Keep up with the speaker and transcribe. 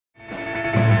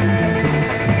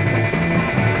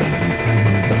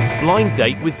Blind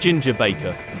Date with Ginger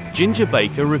Baker. Ginger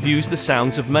Baker reviews the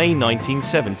sounds of May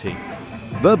 1970.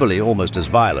 Verbally almost as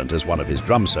violent as one of his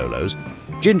drum solos,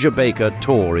 Ginger Baker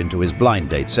tore into his Blind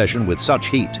Date session with such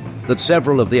heat that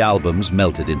several of the albums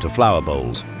melted into flower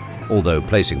bowls, although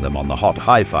placing them on the hot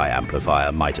hi-fi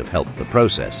amplifier might have helped the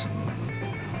process.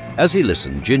 As he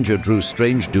listened, Ginger drew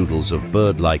strange doodles of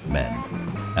bird-like men,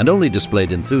 and only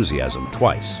displayed enthusiasm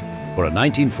twice, for a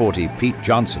 1940 Pete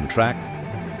Johnson track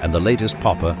and the latest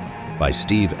popper by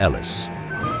Steve Ellis.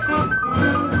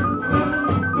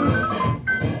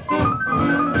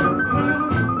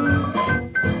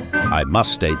 I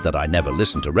must state that I never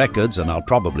listen to records, and I'll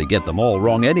probably get them all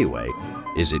wrong anyway.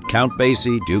 Is it Count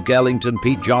Basie, Duke Ellington,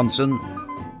 Pete Johnson?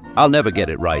 I'll never get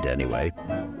it right anyway.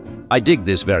 I dig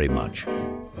this very much.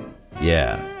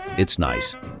 Yeah, it's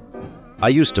nice. I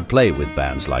used to play with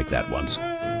bands like that once.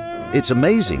 It's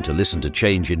amazing to listen to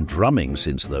change in drumming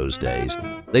since those days.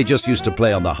 They just used to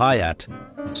play on the hi-hat.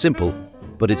 Simple,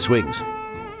 but it swings.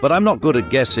 But I'm not good at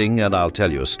guessing, and I'll tell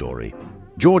you a story.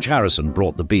 George Harrison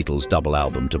brought the Beatles' double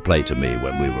album to play to me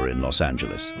when we were in Los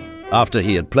Angeles. After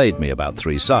he had played me about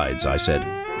 3 sides, I said,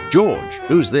 "George,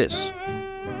 who's this?"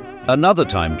 Another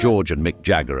time, George and Mick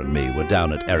Jagger and me were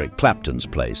down at Eric Clapton's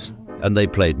place, and they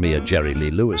played me a Jerry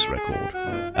Lee Lewis record.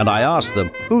 And I asked them,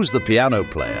 "Who's the piano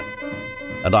player?"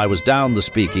 And I was down the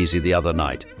speakeasy the other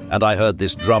night, and I heard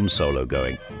this drum solo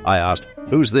going. I asked,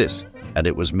 "Who's this?" And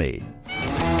it was me.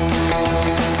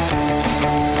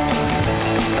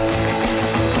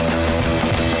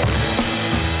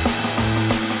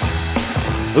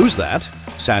 Who's that?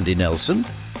 Sandy Nelson?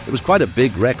 It was quite a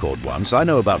big record once. I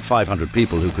know about 500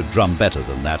 people who could drum better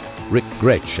than that. Rick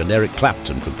Gretsch and Eric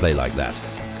Clapton could play like that.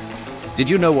 Did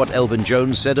you know what Elvin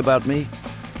Jones said about me?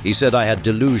 He said I had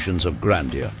delusions of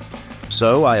grandeur.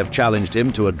 So I have challenged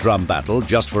him to a drum battle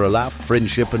just for a laugh,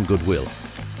 friendship and goodwill.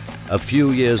 A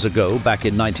few years ago, back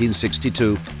in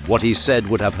 1962, what he said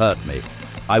would have hurt me.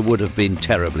 I would have been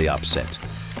terribly upset.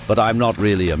 But I'm not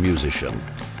really a musician.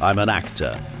 I'm an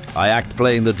actor. I act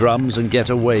playing the drums and get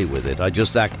away with it. I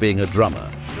just act being a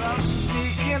drummer. Drums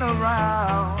sneaking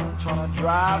around, trying to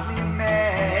drive me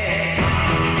mad.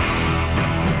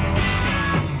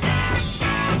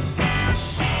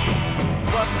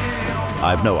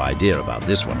 I've no idea about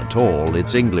this one at all.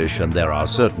 It's English and there are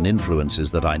certain influences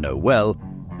that I know well,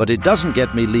 but it doesn't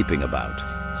get me leaping about.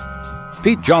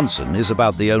 Pete Johnson is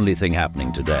about the only thing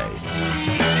happening today.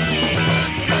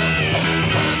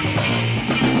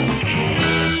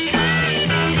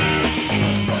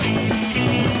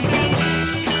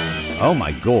 Oh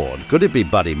my God, could it be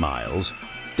Buddy Miles?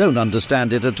 Don't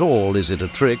understand it at all. Is it a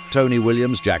trick? Tony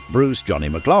Williams, Jack Bruce, Johnny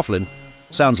McLaughlin?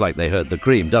 Sounds like they heard the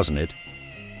Cream, doesn't it?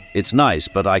 It's nice,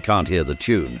 but I can't hear the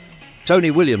tune. Tony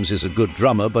Williams is a good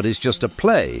drummer, but it's just a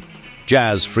play.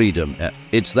 Jazz freedom,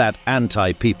 it's that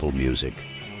anti-people music.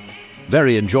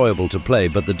 Very enjoyable to play,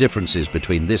 but the differences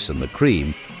between this and the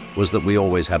Cream was that we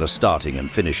always had a starting and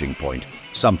finishing point,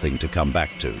 something to come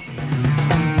back to.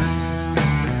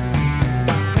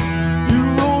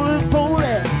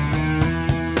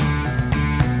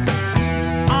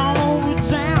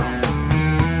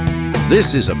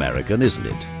 This is American, isn't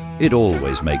it? It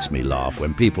always makes me laugh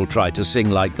when people try to sing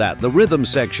like that. The rhythm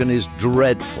section is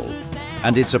dreadful,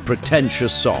 and it's a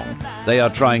pretentious song. They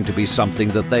are trying to be something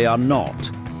that they are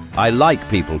not. I like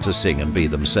people to sing and be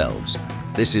themselves.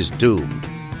 This is doomed.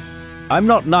 I'm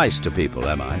not nice to people,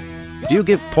 am I? Do you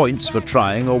give points for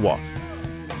trying or what?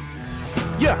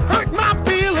 You hurt my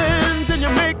feelings and you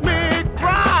make me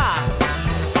cry.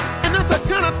 And that's the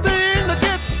kind of thing that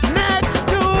gets next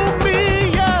to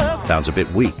me, yes. Sounds a bit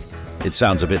weak. It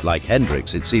sounds a bit like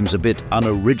Hendrix. It seems a bit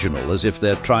unoriginal, as if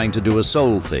they're trying to do a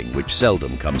soul thing, which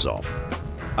seldom comes off.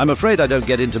 I'm afraid I don't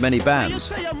get into many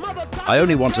bands. I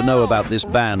only want to know about this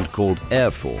band called Air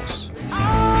Force.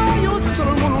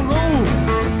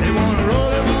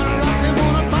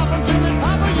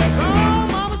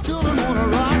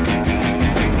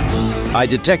 I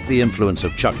detect the influence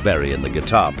of Chuck Berry in the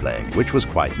guitar playing, which was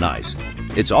quite nice.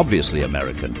 It's obviously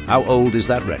American. How old is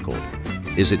that record?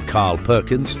 Is it Carl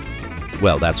Perkins?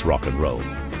 Well, that's rock and roll.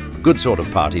 Good sort of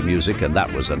party music, and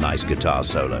that was a nice guitar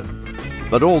solo.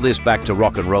 But all this back to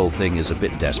rock and roll thing is a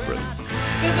bit desperate.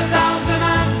 There's 1,000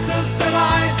 answers that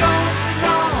I don't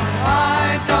know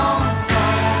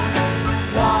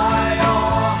why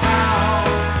or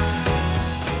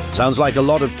how. Sounds like a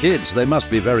lot of kids. They must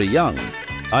be very young.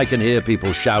 I can hear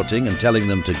people shouting and telling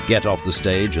them to get off the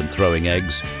stage and throwing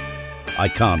eggs. I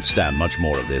can't stand much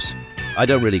more of this. I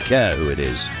don't really care who it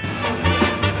is.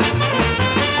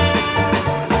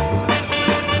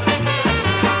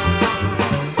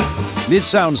 This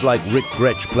sounds like Rick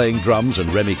Gretsch playing drums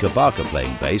and Remy Kabaka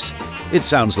playing bass. It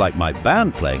sounds like my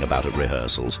band playing about at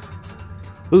rehearsals.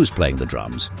 Who's playing the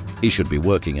drums? He should be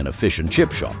working in a fish and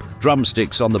chip shop.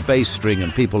 Drumsticks on the bass string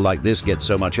and people like this get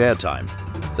so much airtime.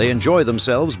 They enjoy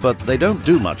themselves, but they don't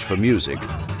do much for music.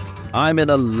 I'm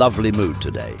in a lovely mood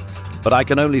today, but I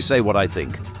can only say what I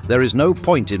think. There is no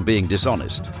point in being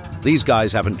dishonest. These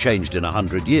guys haven't changed in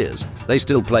 100 years. They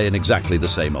still play in exactly the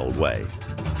same old way.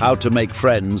 How to make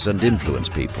friends and influence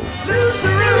people. Lose the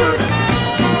root.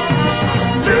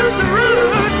 Lose the root.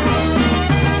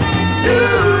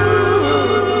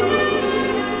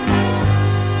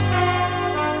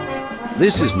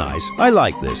 This is nice. I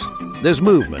like this. There's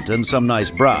movement and some nice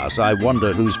brass. I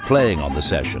wonder who's playing on the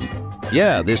session.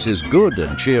 Yeah, this is good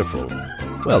and cheerful.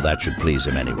 Well, that should please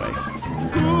him anyway.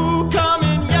 Who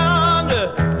coming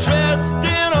yonder, dressed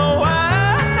in a white?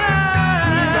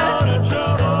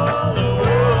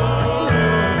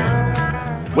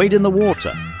 Wade in the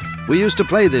Water. We used to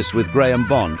play this with Graham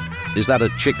Bond. Is that a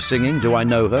chick singing? Do I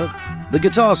know her? The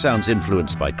guitar sounds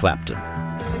influenced by Clapton.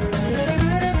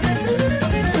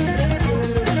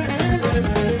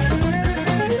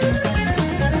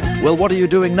 Well, what are you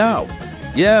doing now?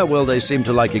 Yeah, well, they seem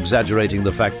to like exaggerating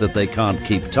the fact that they can't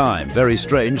keep time. Very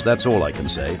strange, that's all I can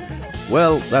say.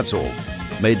 Well, that's all.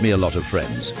 Made me a lot of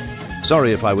friends.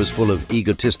 Sorry if I was full of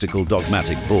egotistical,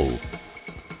 dogmatic bull.